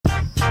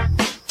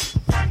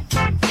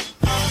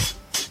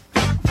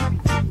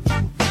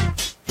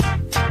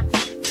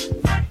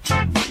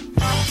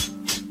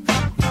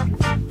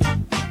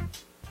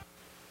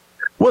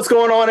What's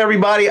going on,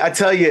 everybody? I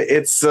tell you,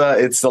 it's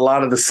a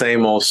lot of the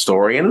same old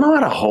story, and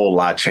not a whole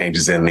lot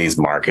changes in these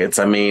markets.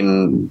 I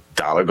mean,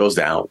 dollar goes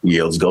down,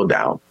 yields go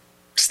down.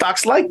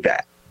 Stocks like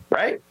that,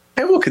 right?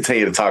 And we'll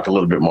continue to talk a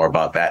little bit more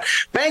about that.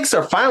 Banks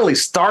are finally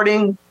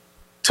starting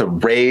to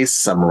raise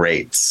some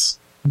rates.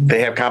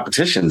 They have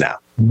competition now.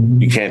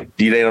 They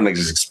don't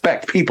just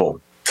expect people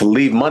to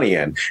leave money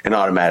in and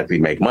automatically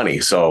make money.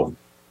 So,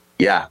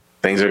 yeah.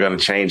 Things are going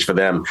to change for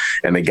them,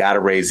 and they got to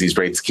raise these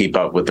rates to keep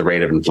up with the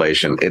rate of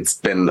inflation. It's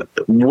been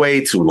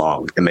way too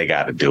long, and they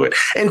got to do it.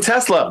 And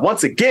Tesla,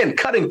 once again,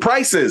 cutting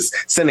prices,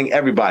 sending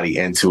everybody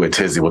into a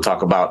tizzy. We'll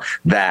talk about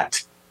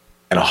that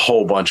and a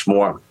whole bunch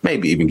more,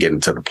 maybe even get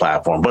into the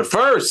platform. But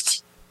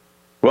first,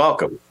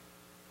 welcome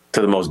to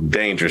the most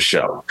dangerous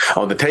show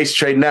on the Taste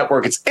Trade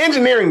Network. It's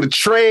Engineering the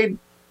Trade.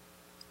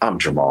 I'm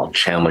Jamal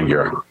Chandler,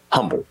 your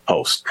humble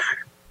host.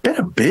 Been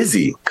a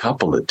busy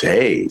couple of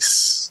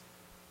days.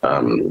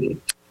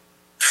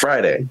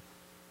 Friday,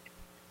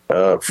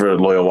 for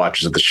loyal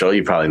watchers of the show,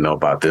 you probably know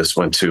about this.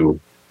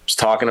 Was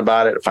talking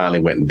about it, finally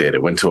went and did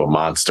it. Went to a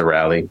monster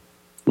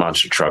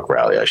truck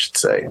rally, I should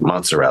say.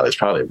 Monster rally is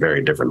probably a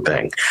very different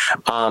thing.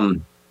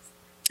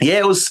 Yeah,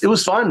 it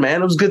was fun,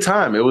 man. It was a good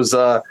time. It was,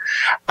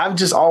 I've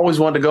just always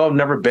wanted to go. I've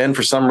never been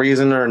for some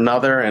reason or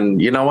another.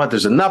 And you know what?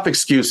 There's enough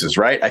excuses,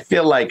 right? I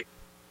feel like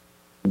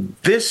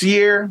this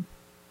year,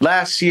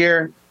 last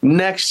year,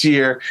 next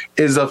year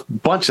is a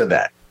bunch of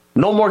that.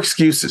 No more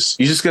excuses.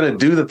 You're just going to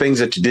do the things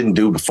that you didn't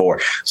do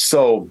before.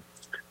 So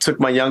took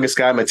my youngest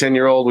guy, my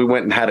 10-year-old. We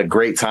went and had a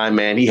great time,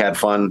 man. He had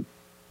fun.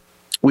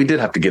 We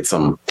did have to get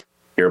some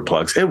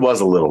earplugs. It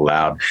was a little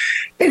loud.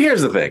 And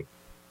here's the thing.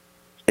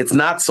 It's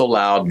not so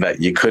loud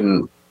that you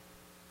couldn't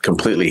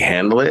completely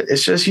handle it.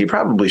 It's just you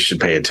probably should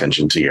pay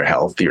attention to your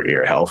health, your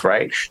ear health,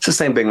 right? It's the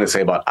same thing they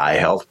say about eye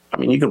health. I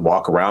mean, you could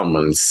walk around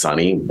when it's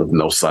sunny with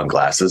no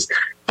sunglasses,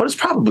 but it's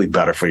probably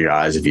better for your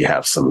eyes if you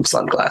have some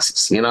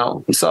sunglasses, you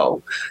know?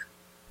 So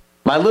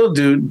my little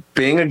dude,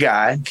 being a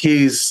guy,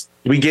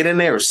 we get in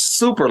there, it was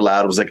super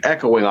loud. It was like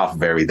echoing off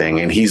of everything.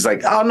 And he's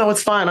like, oh, no,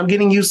 it's fine. I'm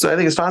getting used to it. I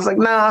think it's fine. I was like,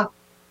 nah,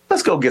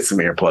 let's go get some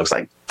earplugs.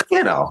 Like,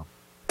 you know,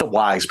 the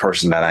wise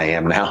person that I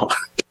am now.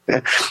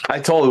 I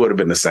totally would have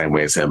been the same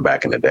way as him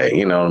back in the day.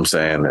 You know what I'm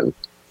saying?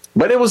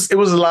 But it was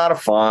a lot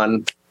of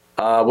fun.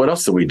 What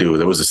else did we do?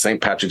 There was a St.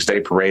 Patrick's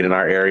Day parade in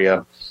our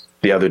area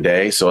the other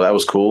day. So that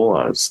was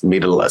cool.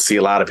 See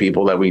a lot of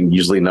people that we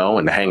usually know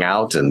and hang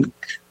out and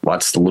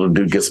watch the little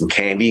dude get some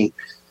candy.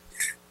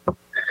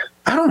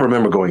 I don't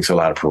remember going to a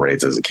lot of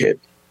parades as a kid.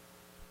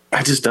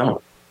 I just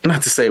don't.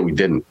 Not to say we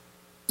didn't.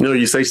 You know,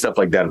 you say stuff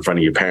like that in front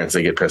of your parents,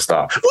 they get pissed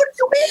off. What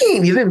do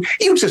you mean?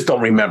 You just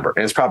don't remember.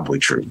 And it's probably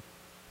true.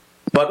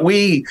 But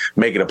we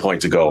make it a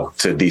point to go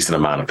to a decent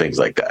amount of things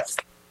like that.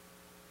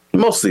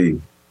 Mostly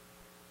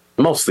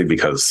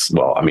because,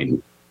 well, I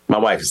mean, my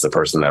wife is the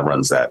person that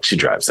runs that. She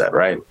drives that,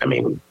 right? I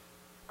mean,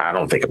 I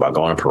don't think about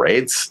going to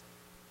parades.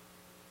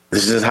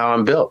 This is how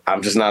I'm built.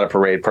 I'm just not a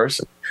parade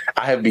person.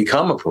 I have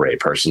become a parade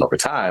person over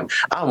time.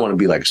 I don't want to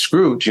be like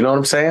Scrooge, you know what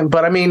I'm saying?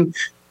 But I mean,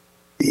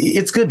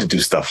 it's good to do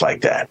stuff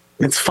like that.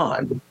 It's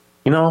fun.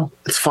 You know,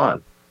 it's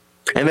fun.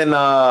 And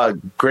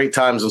then great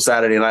times on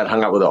Saturday night,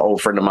 hung out with an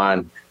old friend of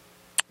mine.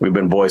 We've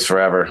been boys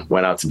forever.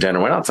 Went out to dinner.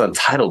 Went out to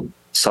Untitled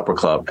Supper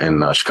Club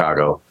in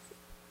Chicago.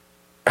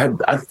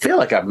 I feel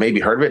like I've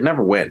maybe heard of it.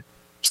 Never went.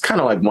 It's kind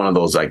of like one of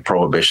those like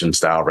prohibition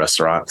style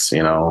restaurants,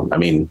 you know. I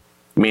mean,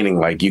 meaning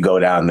like you go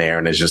down there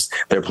and it's just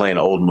they're playing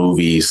old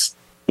movies.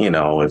 You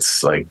know,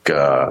 it's like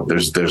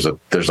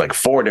there's like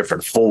 4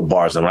 different full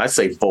bars. And when I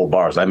say full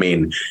bars, I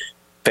mean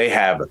they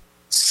have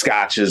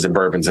scotches and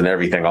bourbons and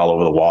everything all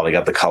over the wall. They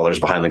got the colors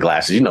behind the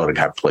glasses. You know the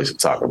type of place I'm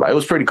talking about. It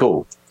was pretty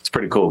cool. It's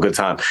pretty cool. Good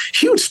time.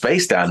 Huge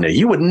space down there.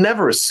 You would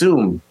never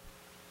assume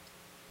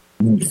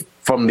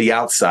from the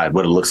outside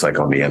what it looks like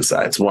on the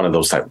inside. It's one of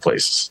those type of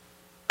places.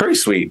 Pretty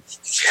sweet.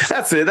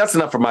 That's it. That's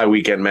enough for my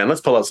weekend, man. Let's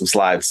pull out some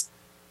slides.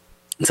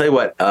 I'll tell you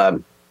what,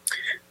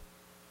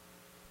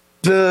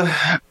 the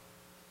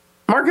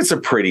markets are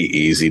pretty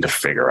easy to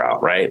figure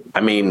out, right?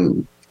 I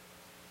mean,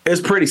 it's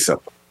pretty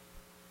simple.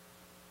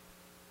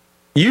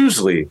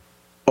 Usually,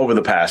 over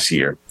the past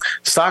year,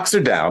 stocks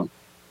are down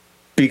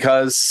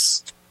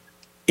because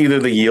either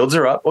the yields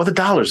are up or the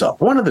dollar's up.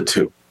 One of the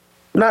two.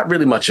 Not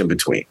really much in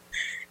between.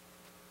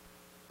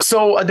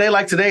 So a day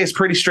like today is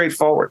pretty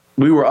straightforward.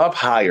 We were up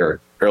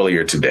higher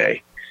earlier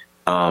today.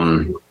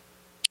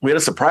 We had a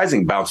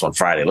surprising bounce on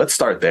Friday. Let's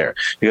start there.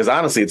 Because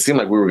honestly, it seemed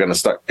like we were going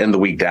to end the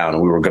week down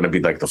and we were going to be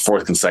like the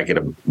 4th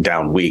consecutive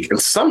down week. And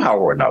somehow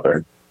or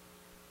another,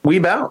 we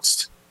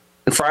bounced.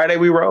 And Friday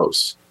we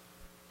rose.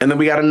 And then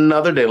we got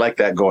another day like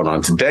that going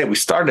on today. We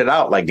started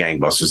out like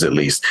gangbusters, at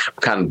least,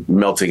 kind of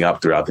melting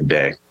up throughout the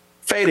day.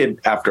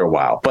 Faded after a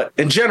while. But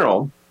in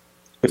general,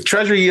 if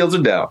treasury yields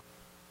are down,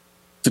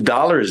 the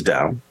dollar is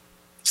down,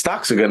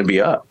 stocks are going to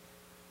be up.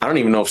 I don't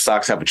even know if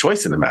stocks have a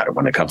choice in the matter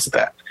when it comes to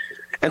that.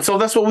 And so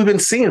that's what we've been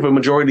seeing for the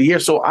majority of the year.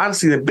 So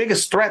honestly, the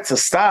biggest threat to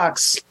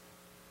stocks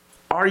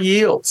are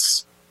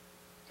yields.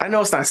 I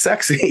know it's not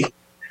sexy,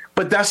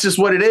 but that's just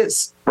what it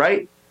is,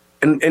 right?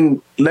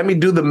 and let me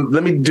do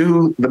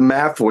the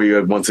math for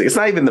you once. It's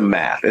not even the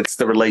math; it's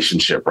the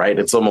relationship, right?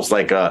 It's almost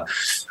like sort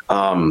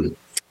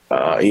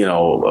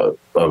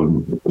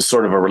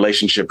of a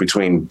relationship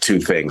between two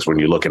things when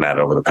you're looking at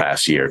it over the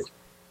past year.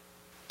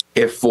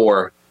 If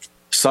for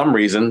some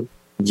reason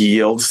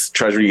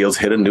treasury yields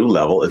hit a new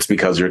level, it's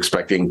because you're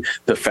expecting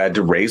the Fed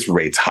to raise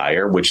rates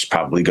higher, which is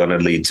probably going to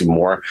lead to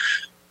more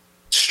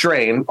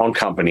strain on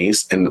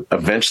companies and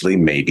eventually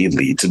maybe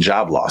lead to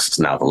job losses.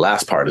 Now, the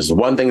last part is the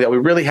one thing that we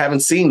really haven't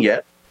seen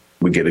yet.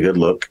 We get a good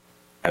look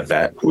at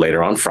that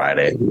later on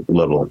Friday, a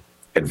little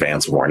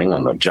advance warning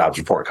on the jobs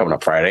report coming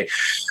up Friday.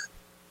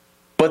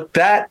 But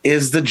that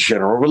is the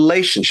general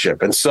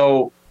relationship. And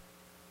so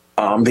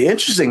the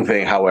interesting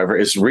thing, however,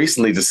 is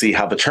recently to see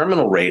how the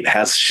terminal rate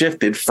has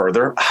shifted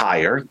further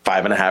higher,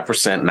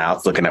 5.5% now.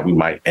 It's looking at we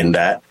might end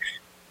that.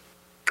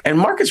 And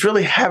markets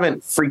really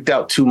haven't freaked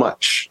out too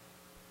much.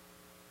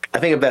 I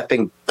think if that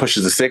thing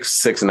pushes a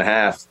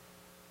 6.5,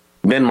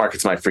 then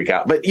markets might freak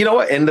out. But you know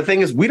what? And the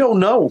thing is, we don't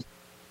know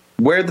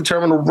where the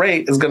terminal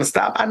rate is going to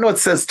stop. I know it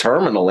says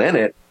terminal in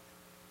it,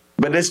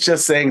 but it's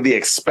just saying the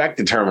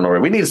expected terminal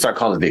rate. We need to start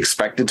calling it the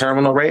expected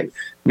terminal rate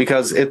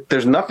because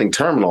there's nothing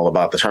terminal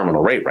about the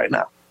terminal rate right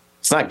now.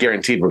 It's not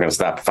guaranteed we're going to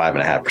stop at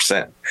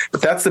 5.5%.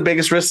 But that's the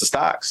biggest risk of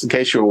stocks, in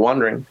case you were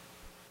wondering.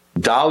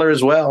 Dollar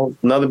as well,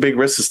 another big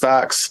risk of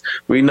stocks.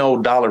 We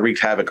know dollar wreaked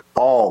havoc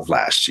all of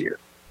last year,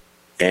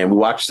 and we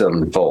watched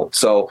them unfold.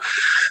 So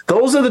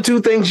those are the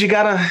two things you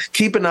got to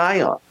keep an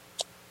eye on.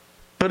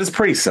 But it's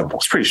pretty simple.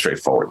 It's pretty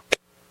straightforward.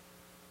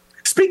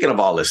 Speaking of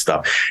all this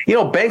stuff,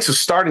 banks are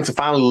starting to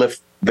finally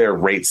lift their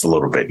rates a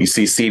little bit. You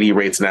see CD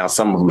rates now,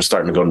 some of them are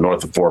starting to go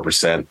north of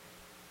 4%.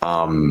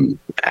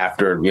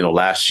 After,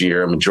 last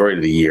year, a majority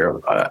of the year,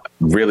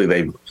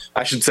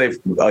 I should say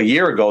a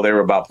year ago, they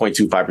were about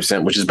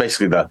 0.25%, which is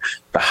basically the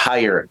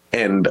higher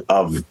end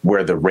of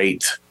where the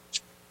rate,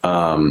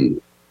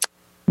 where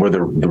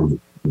the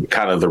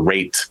kind of the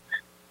rate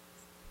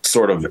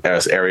sort of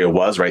area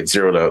was, right?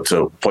 0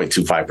 to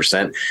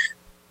 0.25%.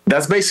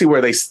 That's basically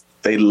where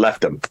they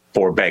left them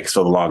for banks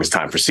for the longest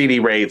time, for CD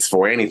rates,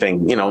 for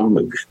anything.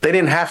 They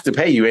didn't have to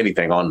pay you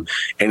anything on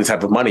any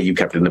type of money you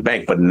kept in the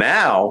bank. But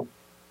now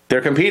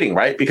they're competing,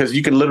 right? Because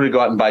you can literally go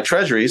out and buy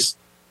treasuries.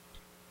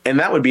 And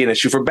that would be an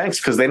issue for banks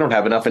because they don't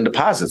have enough in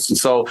deposits. And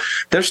so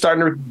they're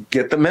starting to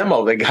get the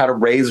memo. They got to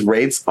raise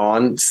rates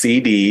on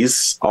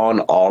CDs, on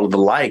all of the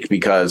like,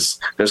 because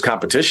there's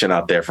competition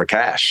out there for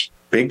cash,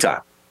 big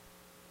time.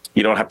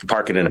 You don't have to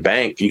park it in a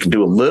bank. You can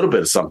do a little bit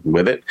of something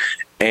with it.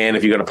 And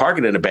if you're going to park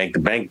it in a bank, the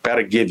bank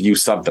better give you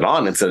something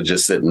on instead of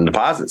just sitting in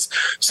deposits.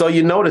 So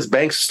you notice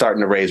banks are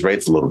starting to raise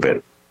rates a little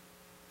bit.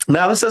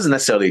 Now, this doesn't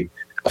necessarily,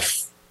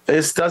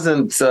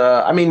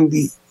 JP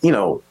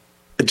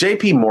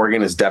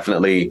Morgan is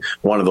definitely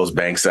one of those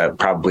banks that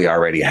probably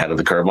already ahead of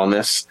the curve on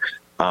this.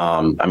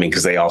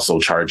 Because they also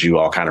charge you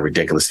all kind of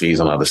ridiculous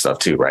fees on other stuff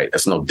too, right?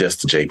 It's no diss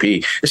to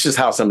JP. It's just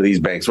how some of these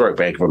banks work,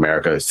 Bank of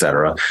America, et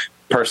cetera.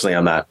 Personally,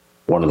 I'm not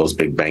one of those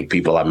big bank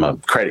people. I'm a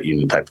credit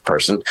union type of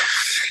person.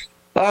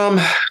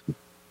 And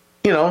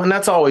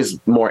that's always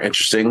more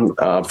interesting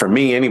for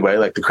me anyway,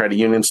 like the credit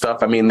union stuff.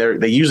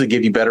 They usually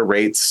give you better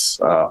rates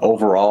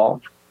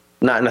overall,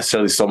 not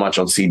necessarily so much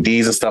on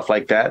CDs and stuff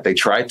like that. They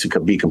try to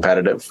be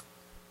competitive,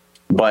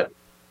 but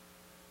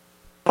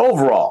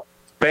overall,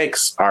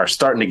 banks are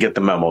starting to get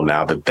the memo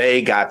now that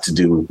they got to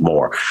do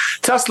more.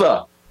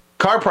 Tesla,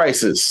 car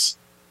prices.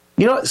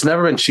 It's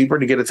never been cheaper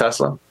to get a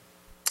Tesla.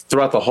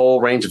 Throughout the whole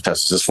range of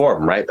Teslas. There's 4 of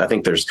them, right? I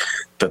think there's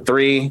the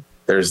 3,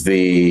 there's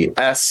the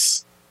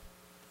S,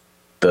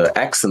 the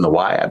X, and the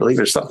Y. I believe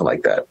there's something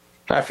like that.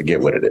 I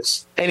forget what it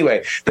is.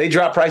 Anyway, they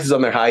drop prices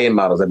on their high-end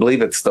models. I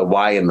believe it's the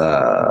Y and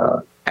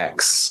the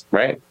X,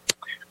 right?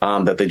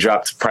 That they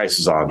dropped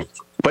prices on.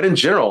 But in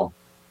general,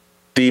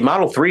 the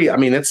Model 3,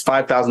 it's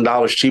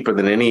 $5,000 cheaper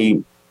than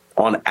any,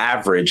 on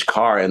average,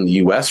 car in the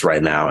U.S.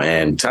 right now.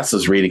 And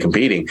Tesla's really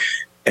competing.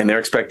 And they're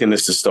expecting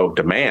this to stoke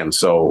demand.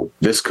 So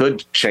this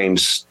could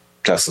change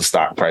Tesla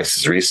stock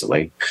prices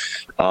recently.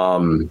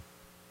 We'll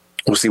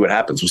see what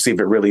happens. We'll see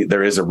if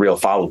there is a real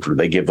follow through.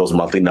 They give those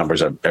monthly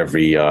numbers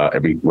every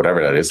whatever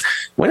that is.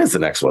 When is the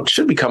next one?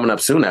 Should be coming up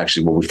soon,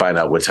 actually, when we find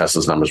out what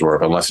Tesla's numbers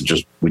were, unless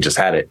we just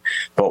had it.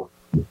 But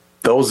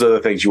those are the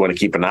things you want to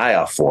keep an eye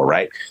out for,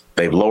 right?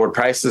 They've lowered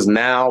prices.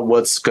 Now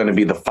what's going to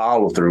be the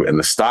follow through in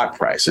the stock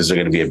price? Is there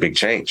going to be a big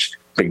change,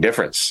 big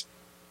difference?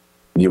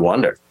 You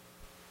wonder.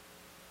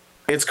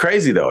 It's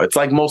crazy though. It's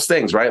like most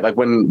things, right? Like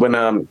when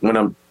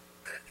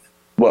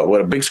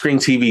a big screen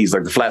TVs,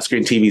 like the flat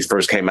screen TVs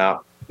first came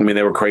out.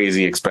 They were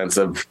crazy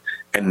expensive,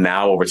 and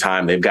now over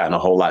time they've gotten a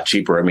whole lot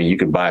cheaper. You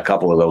could buy a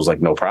couple of those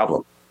like no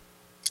problem.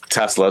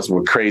 Teslas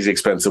were crazy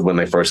expensive when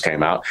they first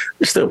came out.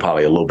 They're still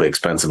probably a little bit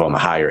expensive on the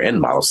higher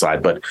end model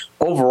side, but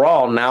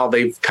overall now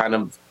the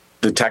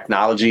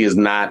technology is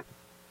not,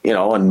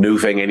 a new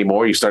thing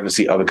anymore. You're starting to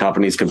see other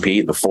companies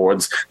compete, the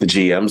Fords, the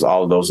GMs,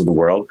 all of those in the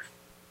world.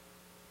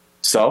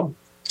 So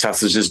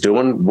Tesla's just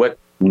doing what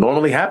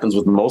normally happens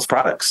with most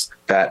products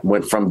that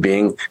went from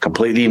being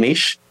completely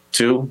niche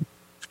to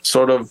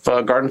sort of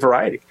garden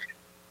variety.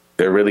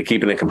 They're really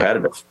keeping it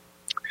competitive.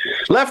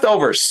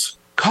 Leftovers,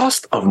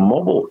 cost of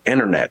mobile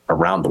internet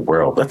around the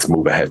world. Let's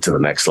move ahead to the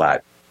next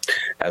slide.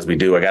 As we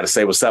do, I got to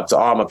say what's up to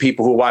all my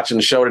people who are watching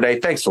the show today.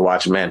 Thanks for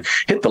watching, man.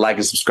 Hit the like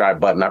and subscribe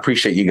button. I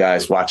appreciate you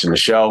guys watching the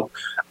show.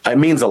 It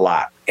means a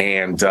lot.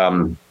 And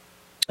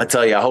I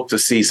tell you, I hope to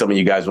see some of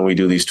you guys when we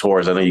do these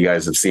tours. I know you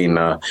guys have seen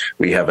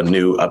we have a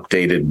new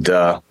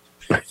updated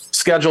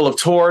schedule of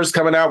tours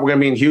coming out. We're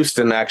going to be in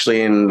Houston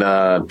actually in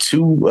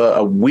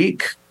a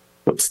week.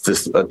 What's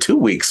this? 2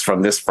 weeks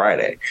from this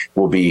Friday,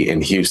 we'll be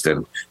in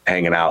Houston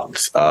hanging out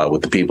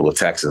with the people of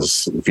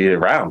Texas. If you're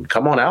around,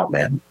 come on out,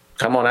 man.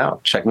 Come on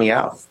out. Check me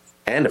out.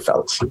 And the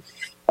fellas.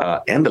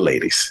 And the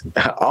ladies.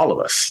 All of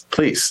us.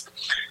 Please.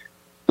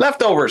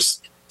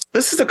 Leftovers.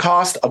 This is the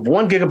cost of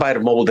 1 gigabyte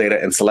of mobile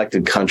data in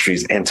selected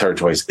countries and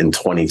territories in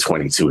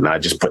 2022. Now, I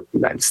just put the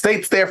United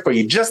States there for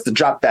you just to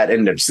drop that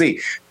in there to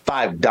see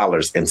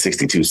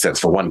 $5.62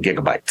 for 1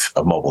 gigabyte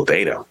of mobile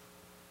data.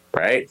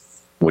 Right?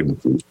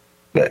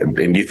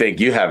 And you think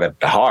you have it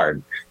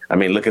hard. I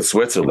mean, look at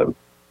Switzerland.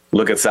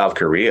 Look at South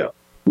Korea.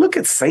 Look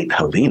at St.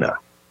 Helena.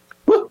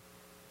 Woo.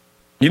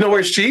 You know where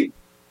it's cheap?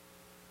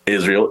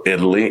 Israel,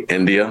 Italy,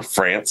 India,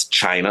 France,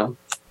 China,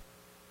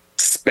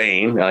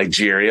 Spain,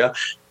 Nigeria,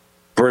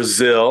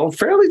 Brazil.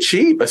 Fairly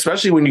cheap,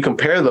 especially when you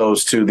compare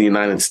those to the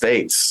United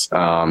States.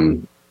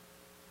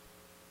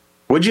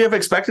 Would you have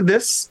expected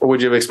this, or would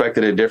you have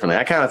expected it differently?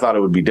 I kind of thought it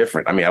would be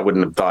different. I mean, I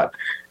wouldn't have thought.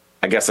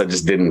 I guess I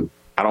just didn't.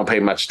 I don't pay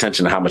much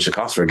attention to how much it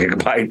costs for a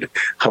gigabyte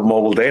of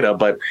mobile data,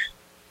 but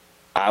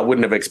I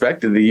wouldn't have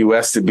expected the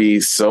U.S. to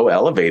be so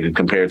elevated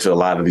compared to a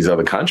lot of these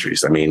other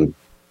countries. I mean,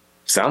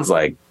 sounds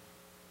like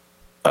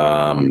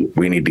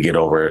we need to get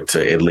over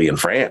to Italy and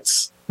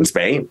France and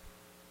Spain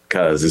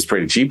because it's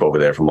pretty cheap over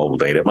there for mobile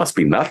data. It must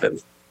be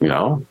nothing, you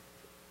know.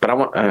 But I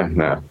want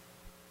no.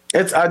 I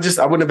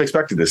wouldn't have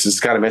expected this. It's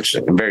kind of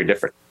interesting and very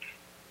different.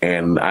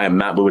 And I am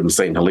not moving to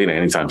St. Helena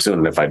anytime soon.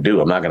 And if I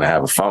do, I'm not going to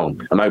have a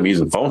phone. I'm not going to be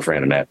using a phone for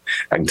internet.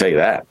 I can tell you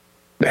that.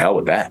 The hell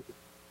with that.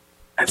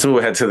 Let's move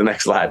ahead to the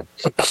next slide.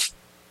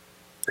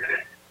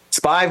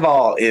 SPY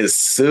vol is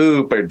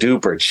super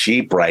duper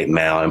cheap right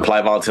now.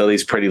 Implied volatility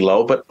is pretty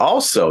low, but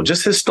also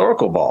just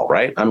historical vol,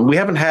 right? I mean, we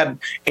haven't had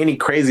any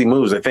crazy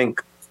moves. I think,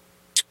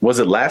 was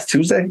it last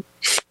Tuesday?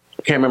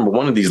 I can't remember.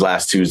 One of these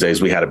last Tuesdays,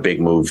 we had a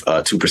big move,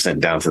 2%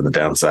 down to the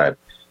downside.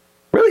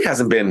 Really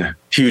hasn't been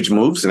huge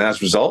moves. And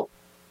as a result,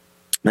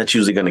 that's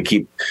usually going to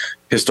keep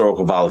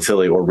historical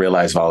volatility or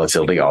realized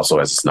volatility, also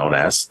as it's known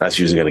as. That's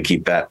usually going to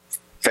keep that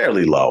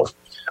fairly low.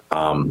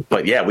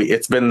 But yeah,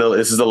 this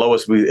is the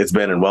lowest it's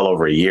been in well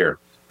over a year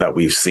that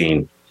we've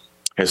seen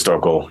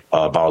historical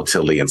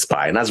volatility in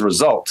SPY. And as a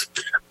result,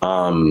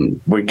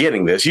 we're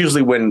getting this.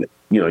 Usually when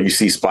you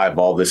see SPY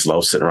vol this low,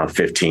 sitting around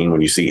 15,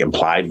 when you see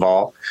implied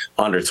vol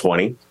under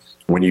 20,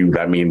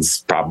 that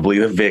means probably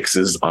the VIX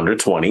is under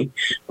 20,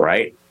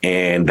 right?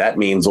 And that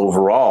means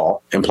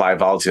overall implied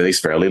volatility is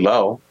fairly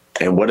low.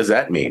 And what does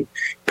that mean?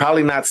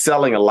 Probably not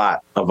selling a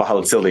lot of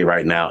volatility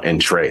right now in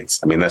trades.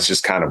 I mean, that's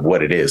just kind of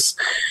what it is.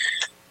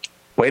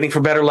 Waiting for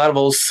better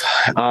levels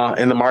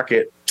in the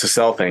market to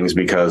sell things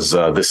because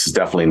this is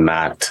definitely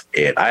not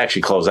it. I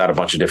actually closed out a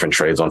bunch of different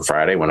trades on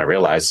Friday when I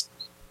realized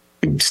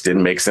it just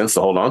didn't make sense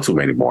to hold on to them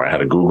anymore. I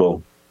had a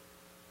Google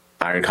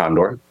Iron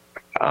Condor.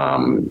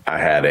 I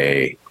had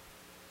a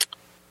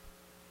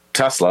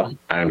Tesla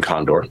Iron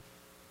Condor.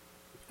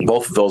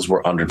 Both of those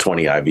were under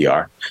 20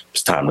 IVR.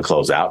 It's time to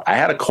close out. I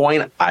had a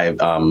coin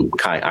Iron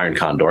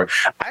Condor.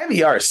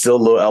 IVR is still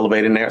a little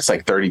elevated in there. It's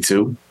like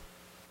 32.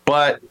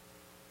 But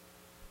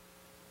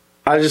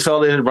I just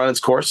felt it had run its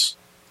course.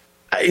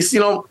 It's,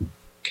 for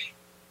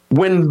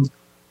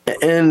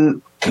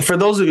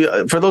those of you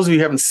who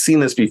haven't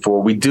seen this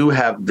before, we do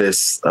have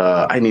this.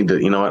 I need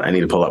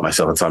to pull up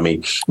myself. It's on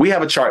me. We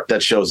have a chart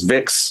that shows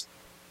VIX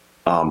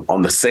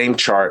on the same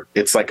chart.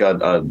 It's like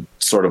a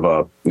sort of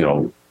a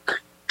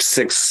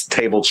 6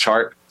 table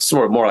chart. It's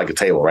more like a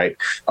table, right?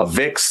 A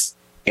VIX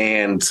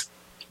and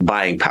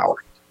buying power.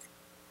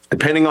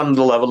 Depending on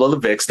the level of the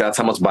VIX, that's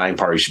how much buying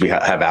power you should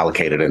have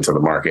allocated into the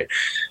market.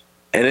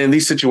 And in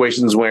these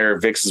situations where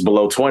VIX is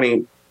below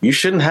 20, you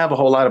shouldn't have a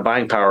whole lot of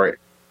buying power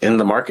in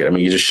the market. I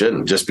mean, you just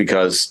shouldn't, just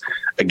because,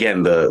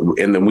 again,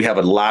 and then we have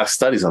a lot of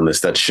studies on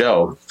this that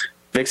show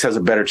VIX has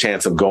a better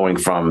chance of going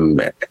from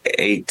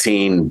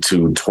 18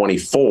 to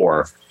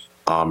 24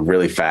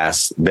 really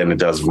fast than it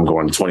does from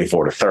going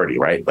 24 to 30,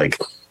 right? Like,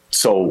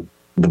 so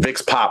the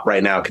VIX pop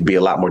right now could be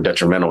a lot more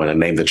detrimental in a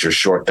name that you're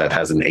short that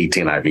has an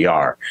 18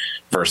 IVR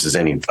versus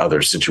any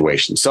other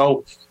situation.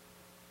 So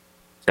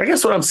I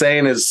guess what I'm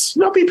saying is,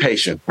 be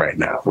patient right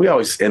now. We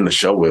always end the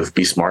show with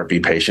be smart, be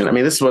patient. I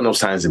mean, this is one of those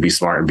times to be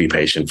smart and be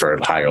patient for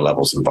higher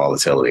levels of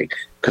volatility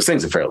because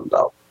things are fairly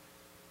low.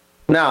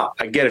 Now,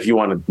 I get if you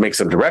want to make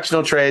some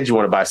directional trades, you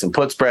want to buy some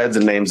put spreads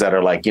and names that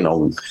are like,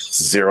 0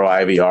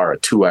 IVR or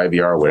 2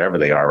 IVR, or whatever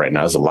they are right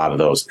now. There's a lot of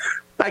those.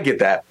 I get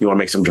that. You want to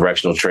make some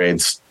directional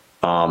trades.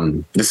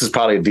 This is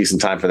probably a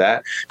decent time for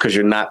that because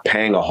you're not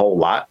paying a whole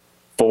lot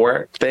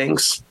for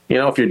things,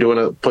 if you're doing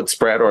a put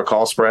spread or a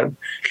call spread.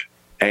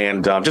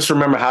 And just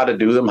remember how to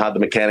do them, how the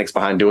mechanics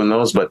behind doing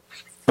those. But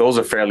those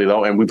are fairly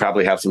low, and we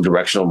probably have some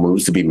directional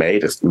moves to be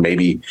made.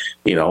 Maybe,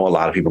 a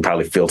lot of people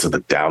probably feel to the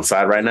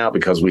downside right now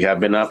because we have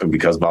been up and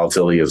because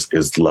volatility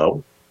is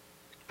low.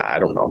 I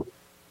don't know.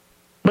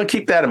 But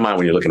keep that in mind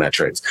when you're looking at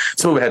trades.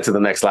 Let's move ahead to the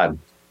next slide.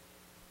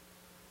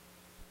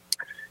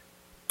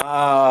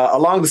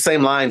 Along the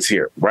same lines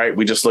here, right?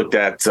 We just looked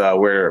at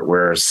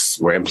where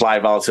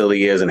implied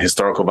volatility is and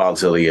historical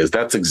volatility is.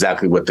 That's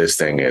exactly what this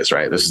thing is,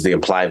 right? This is the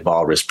implied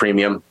vol risk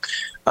premium.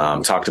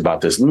 Talked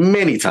about this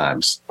many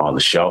times on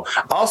the show.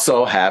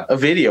 Also have a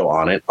video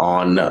on it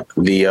on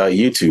the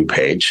YouTube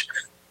page.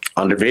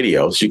 Under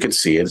videos, you can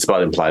see it. It's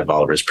about implied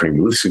vol risk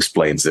premium. This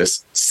explains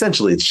this.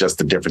 Essentially, it's just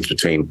the difference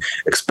between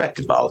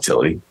expected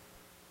volatility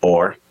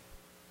or,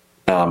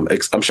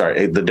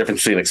 the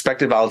difference between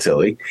expected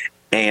volatility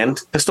and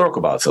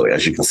historical volatility,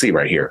 as you can see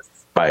right here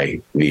by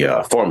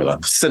the formula.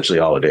 Essentially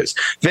all it is.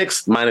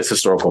 VIX minus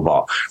historical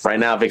vol. Right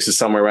now, VIX is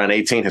somewhere around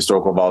 18.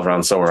 Historical vol is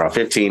around somewhere around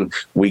 15.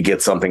 We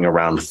get something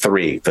around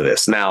 3 for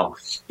this. Now,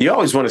 you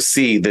always want to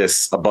see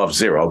this above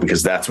 0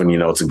 because that's when you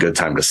know it's a good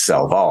time to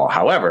sell vol.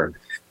 However,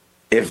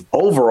 if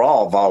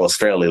overall vol is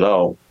fairly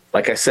low,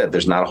 like I said,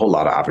 there's not a whole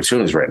lot of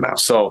opportunities right now.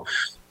 So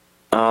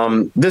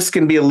this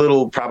can be a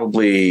little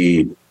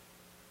probably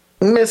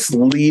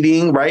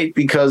misleading, right?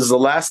 Because the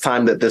last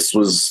time that this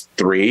was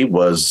 3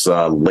 was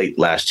late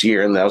last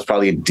year, and that was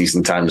probably a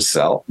decent time to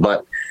sell.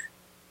 But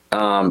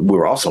we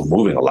were also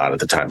moving a lot at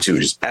the time too,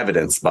 just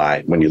evidenced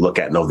by when you look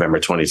at November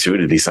 22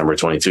 to December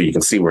 22, you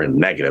can see we're in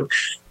negative.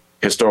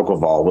 Historical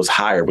vol was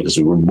higher because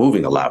we were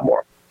moving a lot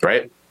more,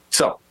 right?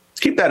 So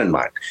keep that in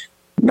mind.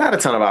 Not a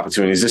ton of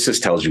opportunities. This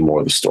just tells you more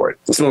of the story.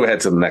 Let's move ahead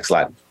to the next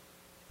slide.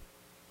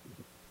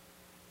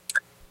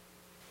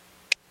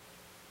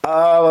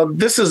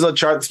 This is a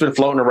chart that's been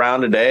floating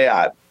around today.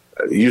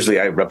 Usually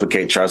I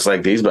replicate charts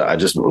like these, but I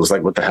just was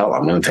like, what the hell?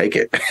 I'm going to take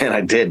it. And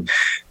I did.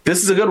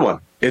 This is a good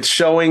one. It's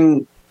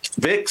showing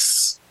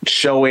VIX,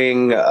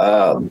 showing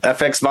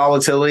FX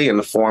volatility in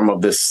the form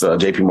of this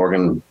JP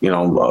Morgan,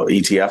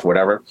 ETF,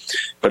 whatever.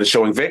 But it's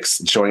showing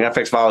VIX, it's showing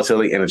FX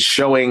volatility, and it's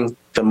showing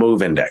the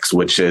MOVE index,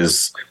 which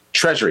is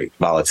Treasury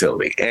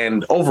volatility.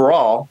 And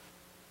overall,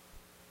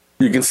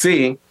 you can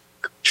see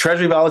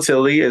Treasury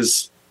volatility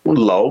is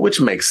low,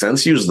 which makes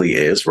sense, usually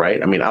is,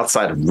 right? I mean,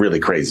 outside of really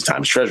crazy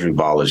times, Treasury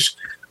vol is,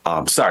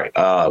 FX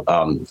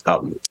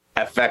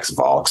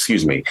vol,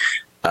 excuse me.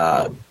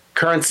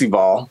 Currency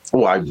vol,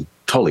 I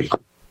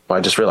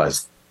just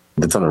realized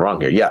I did something wrong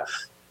here. Yeah,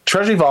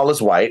 Treasury vol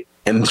is white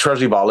and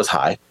Treasury vol is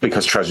high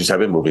because Treasuries have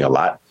been moving a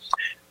lot.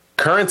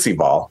 Currency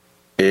vol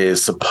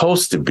is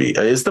supposed to be,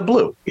 is the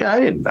blue. Yeah,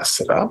 I didn't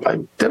mess it up.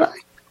 Did I?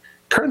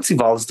 Currency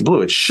vol is the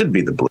blue. It should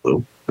be the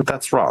blue, but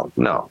that's wrong.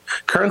 No.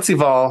 Currency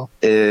vol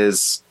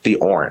is the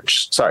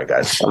orange. Sorry,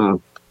 guys.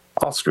 I'm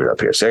all screwed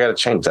up here. So I got to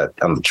change that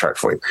on the chart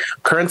for you.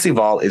 Currency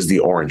vol is the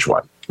orange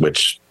one,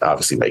 which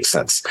obviously makes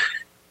sense.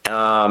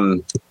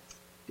 Currency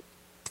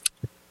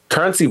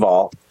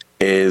vol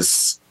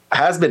has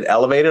been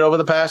elevated over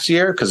the past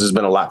year because there's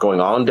been a lot going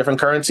on in different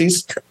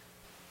currencies.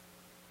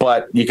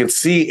 But you can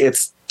see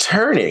it's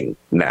turning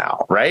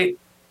now, right?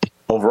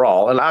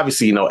 Overall. And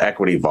obviously,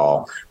 equity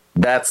vol,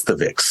 that's the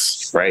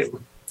VIX, right?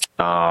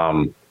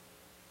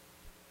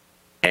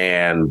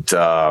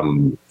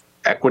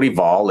 Equity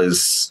vol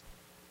is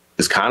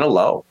kind of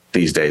low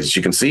these days. As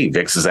you can see,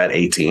 VIX is at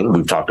 18.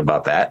 We've talked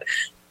about that.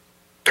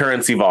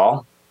 Currency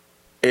vol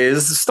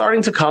is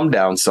starting to come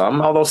down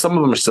some, although some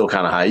of them are still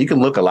kind of high. You can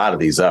look a lot of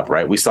these up,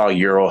 right? We saw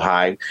Euro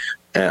high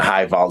and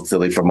high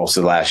volatility for most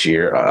of last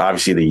year.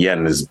 Obviously, the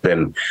yen has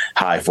been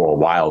high for a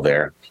while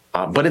there,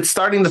 but it's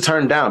starting to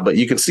turn down. But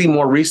you can see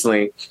more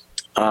recently,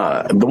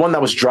 the one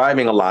that was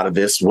driving a lot of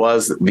this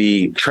was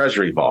the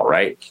Treasury vol,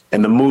 right?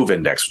 And the MOVE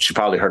index, which you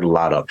probably heard a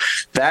lot of.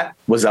 That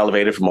was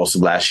elevated for most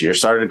of last year,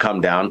 started to come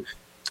down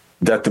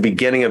at the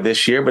beginning of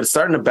this year, but it's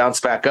starting to bounce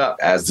back up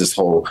as this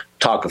whole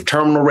talk of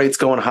terminal rates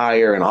going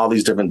higher and all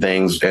these different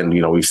things. And,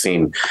 we've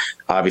seen,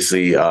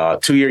 obviously,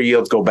 2-year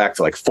yields go back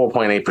to like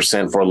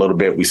 4.8% for a little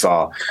bit. We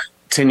saw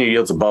 10-year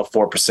yields above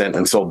 4%.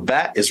 And so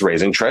that is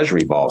raising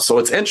Treasury vol. So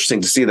it's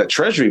interesting to see that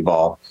Treasury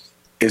vol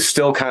is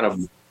still kind of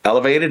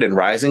elevated and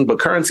rising, but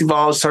currency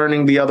vol is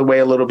turning the other way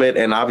a little bit.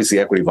 And obviously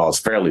equity vol is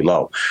fairly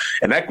low.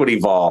 And equity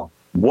vol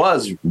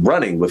was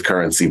running with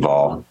currency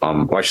vol,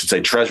 or I should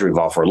say Treasury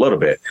vol for a little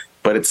bit,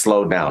 but it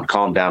slowed down,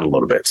 calmed down a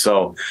little bit.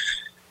 So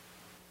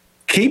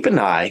keep an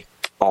eye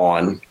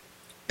on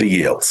the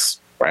yields,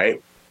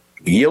 right?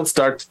 Yields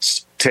start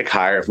to tick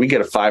higher. If we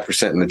get a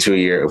 5% in the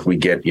 2-year, if we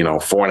get,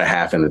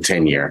 4.5 in the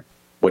 10-year,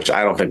 which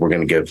I don't think we're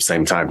going to get at the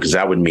same time, because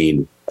that would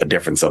mean a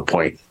difference of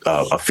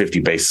 50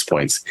 basis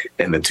points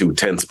in the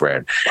 2-10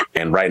 spread.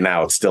 And right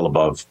now it's still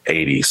above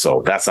 80.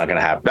 So that's not going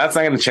to happen. That's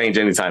not going to change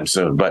anytime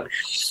soon. But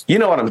you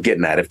know what I'm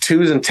getting at. If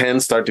 2s and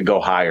 10s start to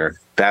go higher,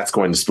 that's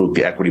going to spook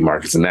the equity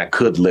markets. And that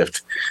could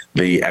lift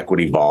the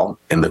equity vol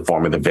in the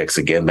form of the VIX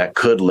again. That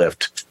could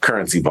lift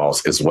currency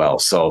vols as well.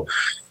 So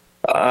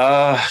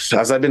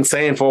as I've been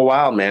saying for a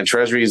while, man,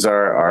 treasuries they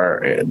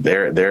have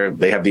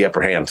the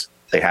upper hand.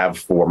 They have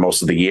for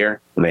most of the year,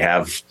 and they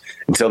have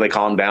until they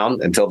calm down,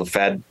 until the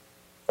Fed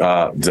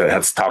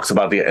that talks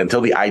about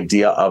until the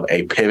idea of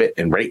a pivot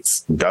in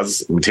rates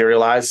does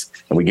materialize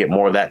and we get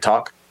more of that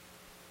talk,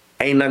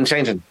 ain't nothing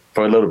changing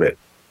for a little bit.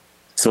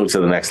 Let's move to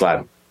the next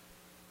slide.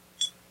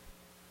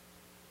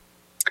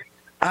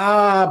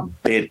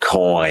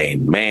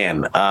 Bitcoin,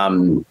 man.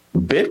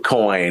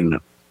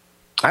 Bitcoin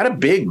had a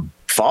big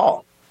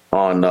fall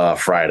on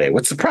Friday,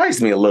 which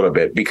surprised me a little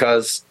bit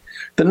because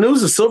the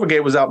news of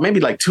Silvergate was out maybe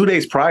like 2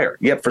 days prior.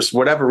 Yet for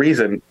whatever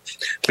reason,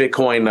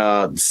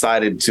 Bitcoin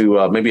decided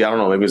to maybe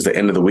it was the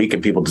end of the week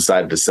and people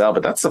decided to sell.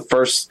 But that's the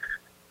first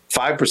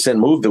 5%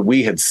 move that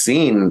we had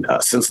seen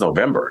since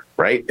November,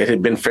 right? It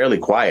had been fairly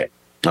quiet,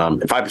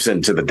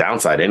 5% to the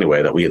downside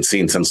anyway, that we had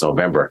seen since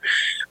November.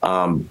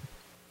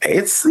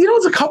 It's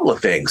a couple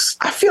of things.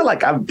 I feel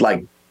like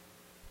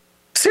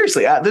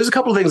seriously, there's a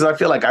couple of things that I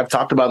feel like I've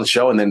talked about on the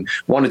show, and then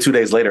 1 to 2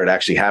 days later, it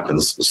actually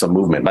happens, some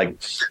movement. Like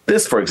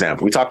this, for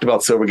example, we talked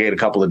about Silvergate a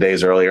couple of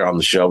days earlier on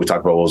the show. We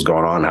talked about what was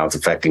going on, how it's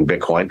affecting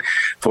Bitcoin.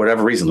 For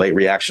whatever reason, late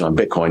reaction on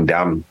Bitcoin,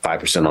 down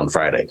 5% on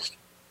Friday.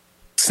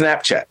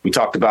 Snapchat, we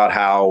talked about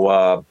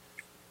how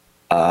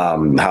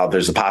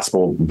there's a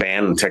possible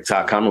ban on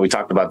TikTok coming. We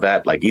talked about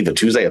that like either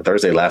Tuesday or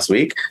Thursday last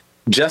week.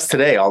 Just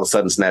today, all of a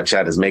sudden,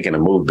 Snapchat is making a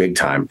move big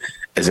time,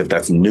 as if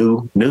that's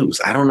new news.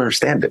 I don't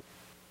understand it.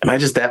 Am I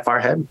just that far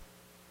ahead?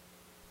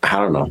 I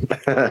don't know.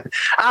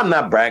 I'm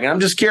not bragging. I'm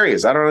just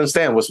curious. I don't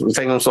understand what's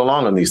taking them so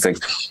long on these things.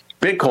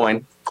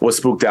 Bitcoin was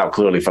spooked out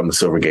clearly from the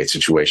Silvergate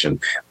situation,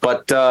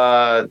 but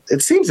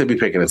it seems to be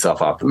picking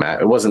itself off the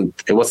mat. It was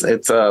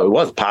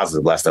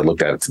positive last I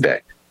looked at it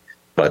today,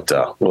 but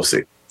we'll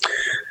see.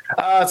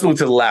 Let's move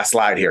to the last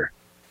slide here.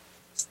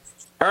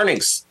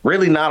 Earnings,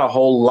 really not a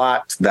whole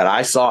lot that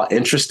I saw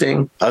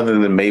interesting other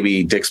than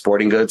maybe Dick's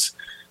Sporting Goods.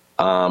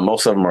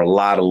 Most of them are a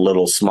lot of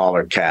little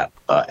smaller cap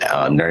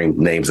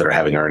names that are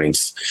having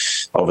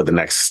earnings over the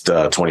next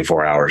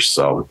 24 hours.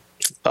 So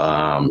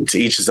to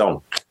each his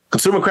own.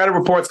 Consumer credit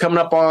reports coming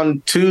up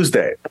on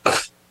Tuesday.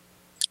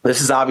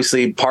 This is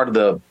obviously part of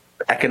the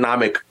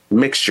economic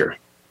mixture,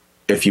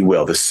 if you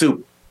will, the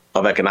soup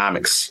of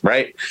economics,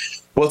 right?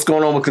 What's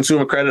going on with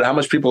consumer credit? How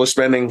much people are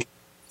spending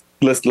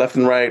left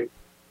and right?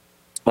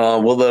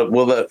 Will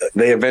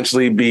they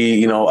eventually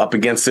be, up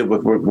against it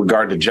with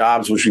regard to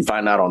jobs, which we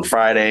find out on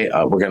Friday?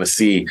 We're going to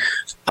see.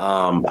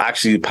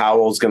 Actually,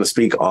 Powell's going to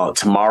speak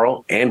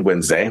tomorrow and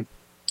Wednesday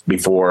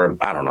before,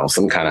 I don't know,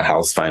 some kind of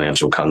House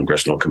Financial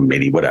Congressional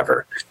Committee,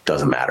 whatever.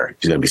 Doesn't matter.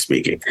 He's going to be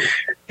speaking.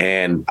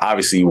 And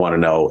obviously, you want to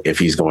know if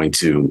he's going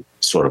to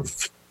sort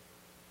of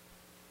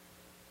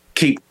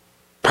keep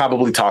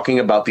probably talking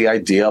about the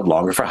idea of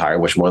longer for higher,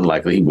 which more than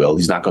likely he will.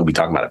 He's not going to be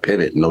talking about a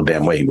pivot. No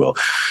damn way he will.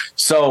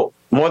 So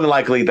more than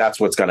likely, that's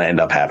what's going to end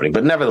up happening.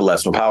 But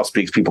nevertheless, when Powell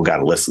speaks, people got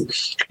to listen.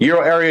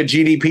 Euro area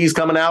GDP is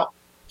coming out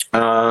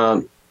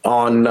on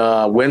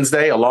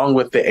Wednesday, along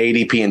with the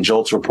ADP and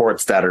JOLTS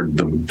reports that are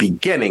the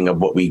beginning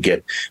of what we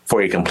get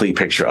for a complete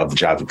picture of the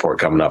jobs report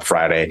coming up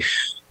Friday.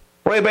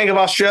 Royal Bank of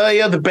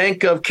Australia, the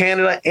Bank of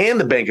Canada, and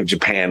the Bank of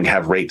Japan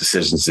have rate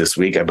decisions this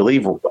week. I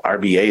believe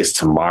RBA is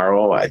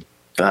tomorrow.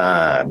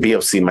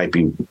 BOC might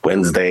be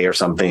Wednesday or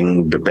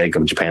something. The Bank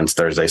of Japan's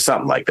Thursday,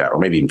 something like that, or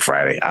maybe even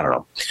Friday. I don't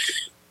know.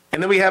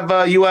 And then we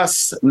have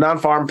U.S.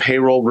 non-farm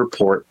payroll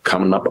report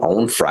coming up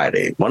on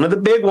Friday. One of the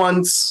big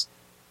ones.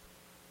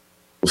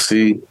 We'll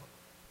see.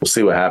 We'll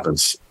see what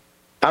happens.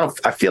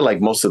 I feel like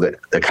most of the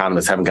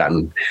economists haven't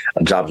gotten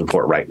a jobs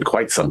report right in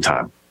quite some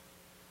time.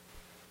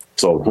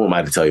 So who am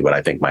I to tell you what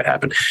I think might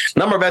happen?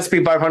 Number of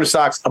S&P 500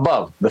 stocks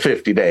above the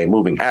 50-day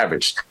moving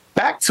average.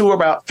 Back to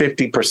about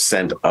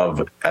 50%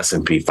 of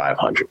S&P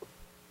 500.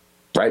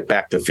 Right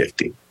back to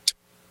 50.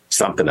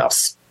 Something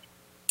else.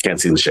 Can't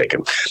see them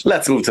shaking.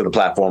 Let's move to the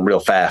platform real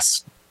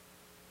fast.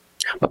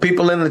 The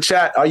people in the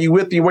chat, are you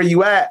with me? Where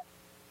you at?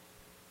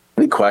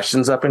 Any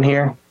questions up in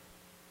here?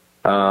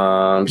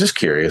 Just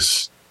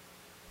curious.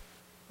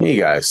 You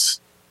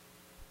guys.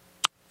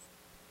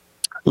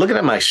 Looking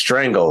at my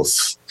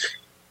strangles.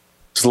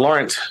 It's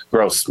Laurent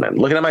Grossman.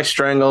 Looking at my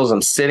strangles,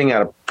 I'm sitting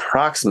at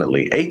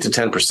approximately 8 to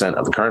 10%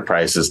 of the current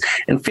prices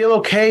and feel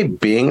okay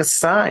being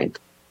assigned.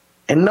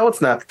 And no,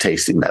 it's not the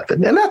Tasty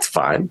method, and that's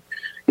fine.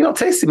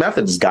 Tasty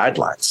method is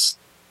guidelines,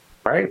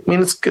 right? I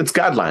mean, it's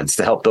guidelines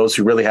to help those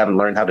who really haven't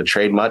learned how to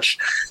trade much,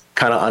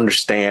 kind of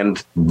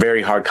understand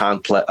very hard,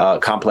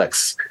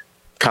 complex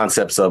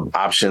concepts of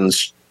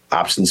options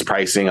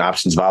pricing,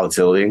 options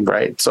volatility,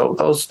 right? So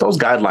those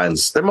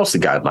guidelines, they're mostly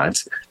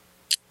guidelines.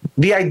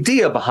 The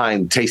idea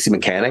behind Tasty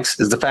Mechanics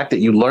is the fact that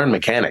you learn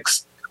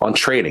mechanics on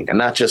trading and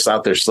not just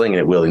out there slinging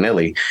it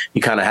willy-nilly.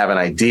 You kind of have an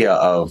idea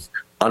of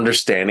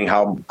understanding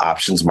how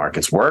options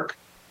markets work,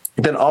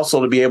 then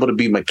also to be able to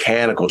be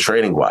mechanical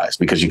trading wise,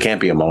 because you can't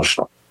be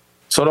emotional.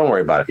 So don't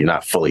worry about it if you're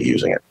not fully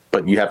using it.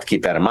 But you have to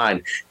keep that in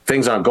mind. If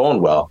things aren't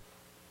going well,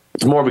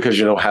 it's more because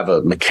you don't have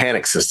a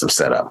mechanic system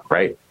set up,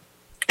 right?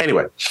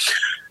 Anyway,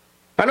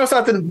 I know it's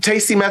not the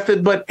Tasty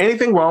method, but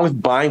anything wrong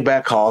with buying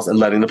back calls and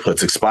letting the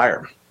puts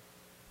expire?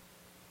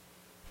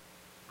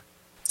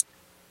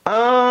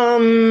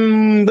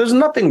 There's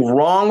nothing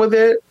wrong with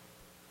it.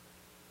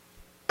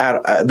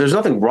 there's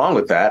nothing wrong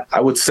with that. I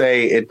would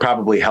say it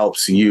probably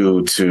helps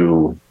you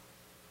to,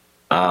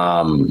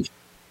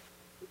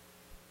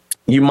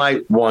 you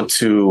might want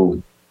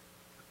to.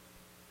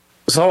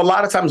 So a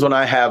lot of times when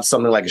I have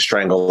something like a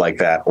strangle like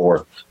that,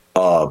 or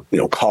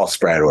call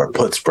spread or a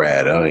put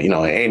spread,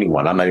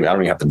 anyone, I don't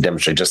even have to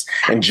demonstrate. Just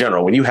in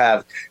general, when you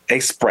have a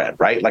spread,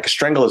 right? Like a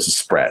strangle is a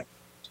spread.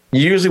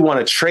 You usually want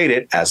to trade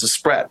it as a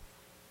spread,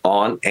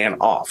 on and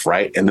off,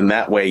 right? And then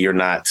that way you're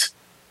not.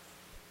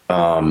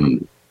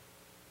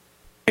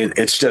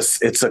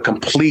 It's a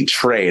complete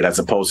trade as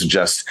opposed to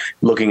just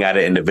looking at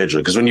it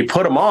individually. Because when you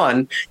put them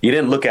on, you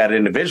didn't look at it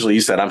individually.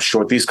 You said, I'm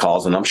short these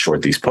calls and I'm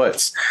short these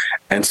puts.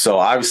 And so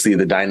obviously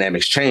the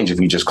dynamics change if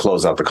you just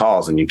close out the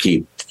calls and you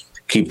keep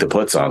the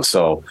puts on.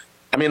 So,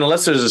 I mean,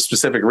 unless there's a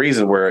specific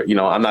reason where,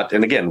 I'm not,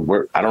 and again,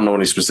 I don't know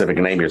any specific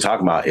name you're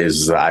talking about.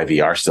 Is the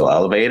IVR still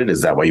elevated?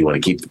 Is that why you want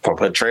to keep the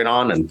put trade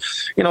on? And,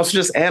 so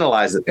just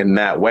analyze it in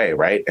that way,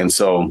 right? And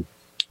so,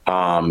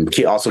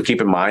 also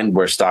keep in mind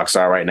where stocks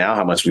are right now,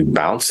 how much we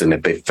bounce, and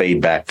if they fade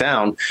back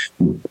down,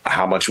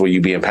 how much will you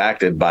be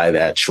impacted by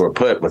that short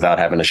put without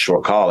having a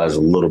short call as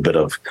a little bit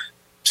of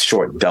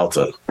short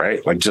delta,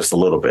 right? Like just a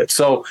little bit.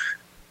 So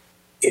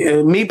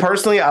me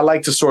personally, I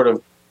like to sort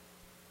of,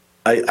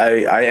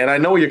 I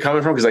know where you're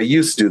coming from because I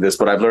used to do this,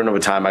 but I've learned over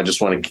time, I just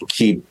want to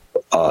keep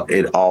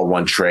it all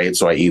one trade.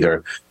 So I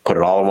either put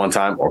it all at one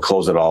time or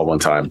close it all at one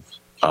time.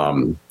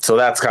 So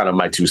that's kind of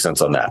my 2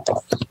 cents on that.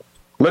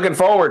 Looking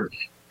forward.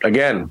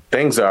 Again,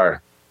 things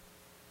are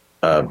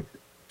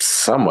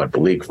somewhat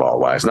bleak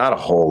fall-wise. Not a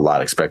whole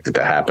lot expected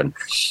to happen.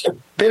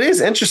 It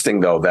is interesting,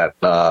 though, that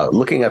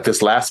looking at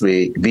this last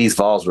week, these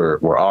falls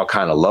were all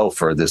kind of low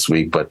for this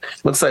week, but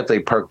looks like they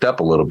perked up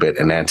a little bit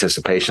in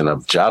anticipation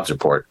of jobs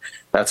report.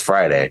 That's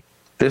Friday.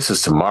 This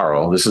is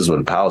tomorrow. This is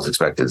when Powell's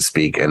expected to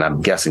speak, and I'm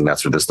guessing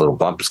that's where this little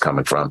bump is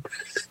coming from.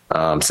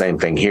 Same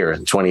thing here,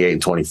 28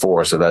 and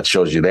 24, so that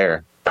shows you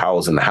there.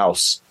 Powell's in the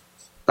house.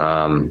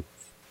 But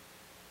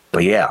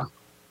yeah.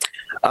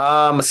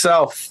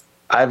 Myself,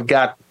 I've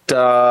got, for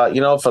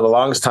the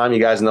longest time, you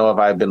guys know if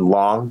I've been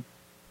long,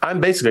 I'm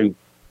basically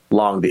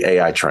long the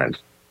AI trend.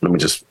 Let me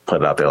just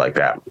put it out there like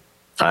that.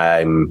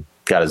 I'm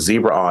got a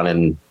zebra on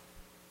in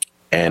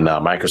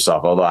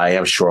Microsoft, although I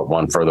am short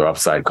one further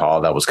upside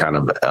call. That was kind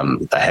of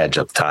a hedge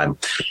at the time.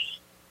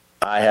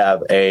 I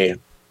have a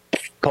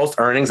post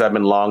earnings. I've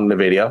been long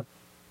NVIDIA,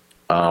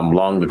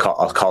 long the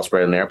call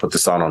spread in there. Put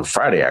this on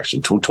Friday,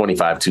 actually,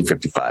 225,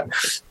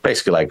 255,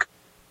 basically like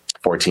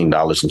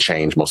 $14 and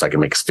change. Most I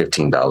can make is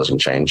 $15 and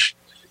change.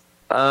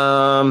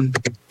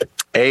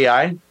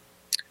 AI,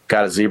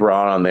 got a zebra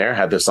on there.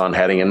 Had this on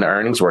heading into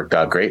earnings. Worked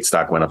out great.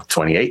 Stock went up to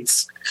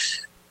 28s.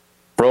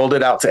 Rolled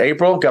it out to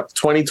April. Got to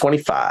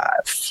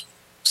 2025.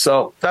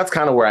 So that's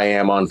kind of where I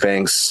am on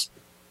things.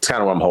 It's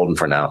kind of what I'm holding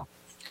for now.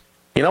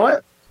 You know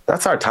what?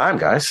 That's our time,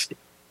 guys.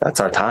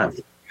 That's our time.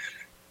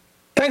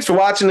 Thanks for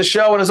watching the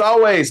show. And as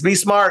always, be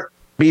smart,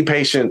 be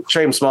patient,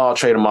 trade them small,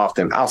 trade them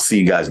often. I'll see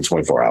you guys in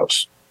 24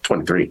 hours.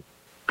 23.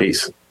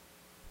 Peace.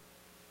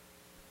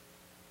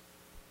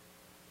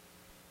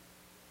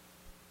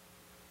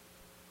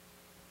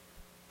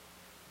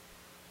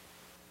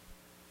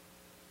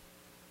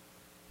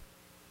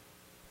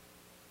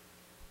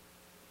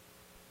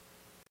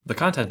 The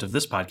content of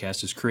this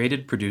podcast is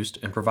created, produced,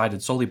 and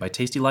provided solely by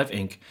Tasty Life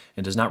Inc.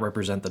 and does not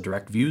represent the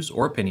direct views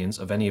or opinions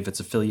of any of its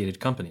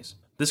affiliated companies.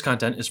 This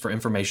content is for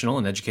informational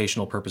and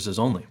educational purposes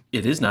only.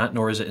 It is not,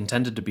 nor is it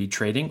intended to be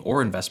trading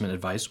or investment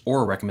advice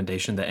or a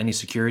recommendation that any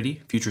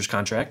security, futures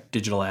contract,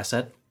 digital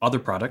asset, other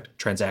product,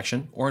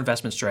 transaction, or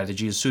investment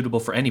strategy is suitable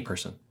for any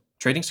person.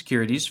 Trading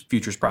securities,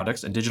 futures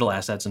products, and digital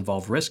assets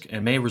involve risk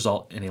and may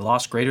result in a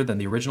loss greater than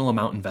the original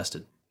amount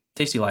invested.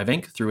 Tasty Live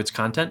Inc., through its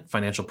content,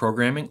 financial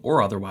programming,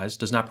 or otherwise,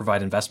 does not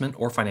provide investment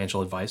or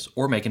financial advice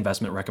or make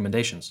investment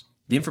recommendations.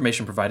 The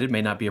information provided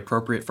may not be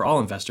appropriate for all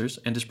investors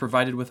and is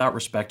provided without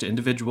respect to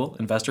individual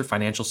investor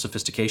financial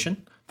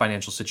sophistication,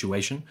 financial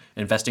situation,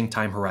 investing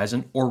time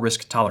horizon, or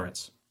risk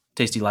tolerance.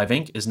 Tasty Live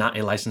Inc. is not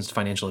a licensed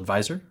financial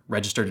advisor,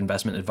 registered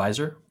investment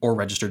advisor, or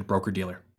registered broker-dealer.